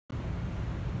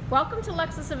Welcome to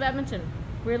Lexus of Edmonton.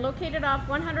 We're located off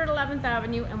 111th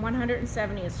Avenue and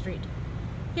 170th Street.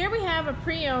 Here we have a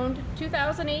pre-owned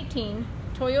 2018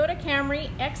 Toyota Camry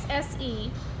XSE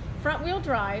front-wheel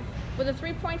drive with a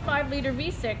 3.5-liter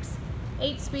V6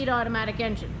 8-speed automatic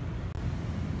engine.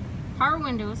 Power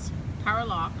windows, power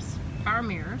locks, power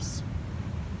mirrors,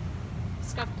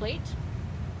 scuff plate.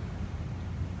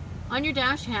 On your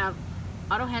dash you have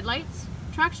auto headlights,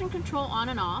 traction control on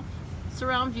and off,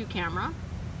 surround view camera,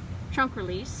 trunk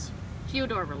release, fuel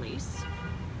door release.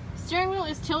 Steering wheel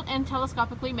is tilt and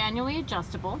telescopically manually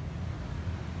adjustable.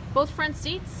 Both front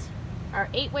seats are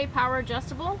 8-way power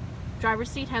adjustable.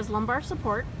 Driver's seat has lumbar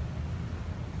support.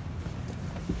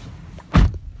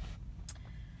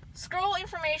 Scroll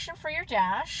information for your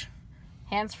dash,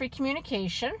 hands-free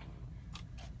communication,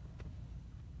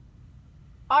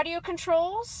 audio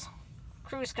controls,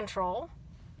 cruise control,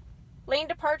 lane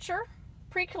departure,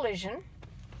 pre-collision,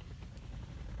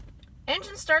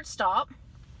 engine start stop,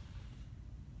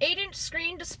 8-inch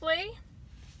screen display,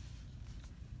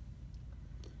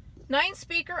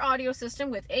 9-speaker audio system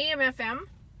with AM FM,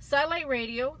 satellite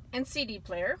radio, and CD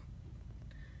player.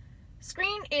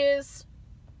 Screen is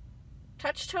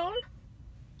touch tone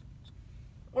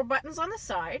or buttons on the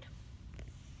side.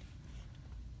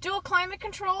 Dual climate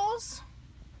controls,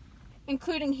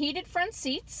 including heated front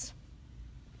seats.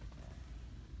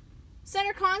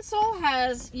 Center console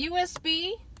has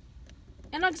USB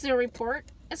and auxiliary port,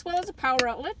 as well as a power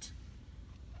outlet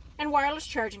and wireless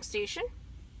charging station.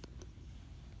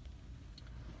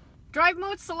 Drive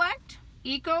mode select,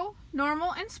 Eco,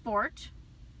 Normal, and Sport.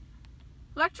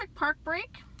 Electric park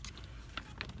brake.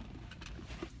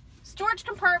 Storage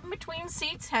compartment between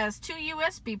seats has 2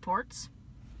 USB ports.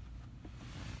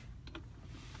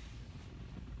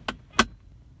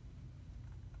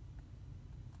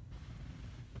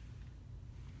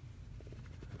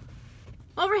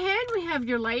 Overhead we have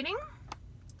your lighting,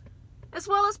 as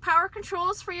well as power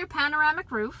controls for your panoramic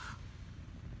roof.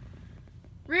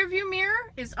 Rear view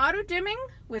mirror is auto dimming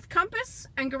with compass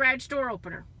and garage door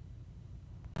opener.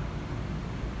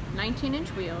 19-inch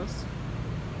wheels,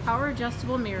 power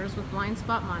adjustable mirrors with blind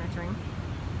spot monitoring,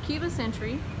 keyless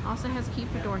entry, also has key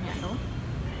for door handle,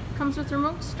 comes with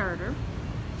remote starter,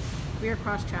 rear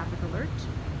cross traffic alert,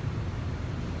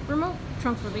 remote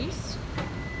trunk release,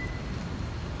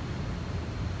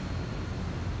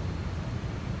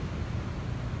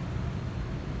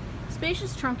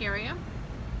 spacious trunk area,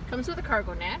 comes with a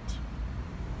cargo net,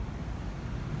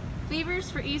 levers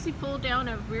for easy fold down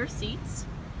of rear seats,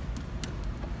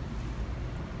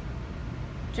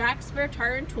 jack, spare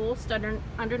tire and tools stood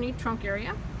underneath trunk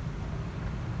area.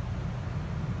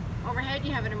 Overhead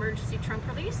you have an emergency trunk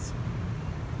release.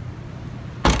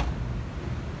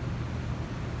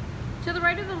 To the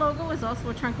right of the logo is also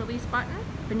a trunk release button.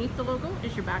 Beneath the logo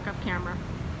is your backup camera.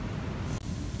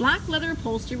 Black leather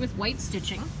upholstery with white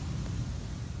stitching.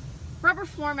 Rubber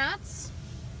floor mats,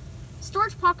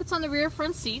 storage pockets on the rear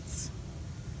front seats,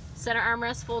 center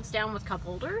armrest folds down with cup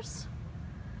holders,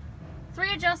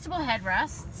 3 adjustable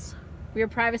headrests, rear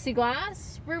privacy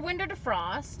glass, rear window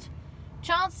defrost,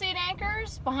 child seat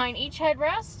anchors behind each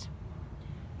headrest,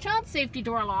 child safety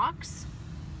door locks,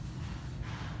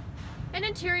 and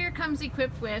interior comes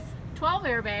equipped with 12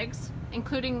 airbags,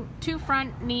 including 2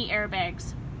 front knee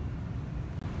airbags,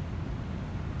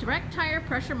 direct tire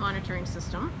pressure monitoring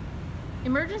system,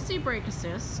 emergency brake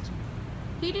assist,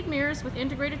 heated mirrors with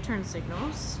integrated turn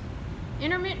signals,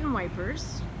 intermittent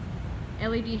wipers,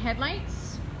 LED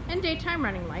headlights and daytime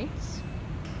running lights,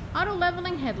 auto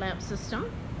leveling headlamp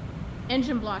system,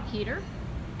 engine block heater,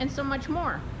 and so much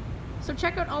more. So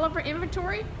check out all of our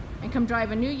inventory and come drive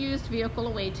a new used vehicle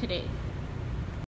away today.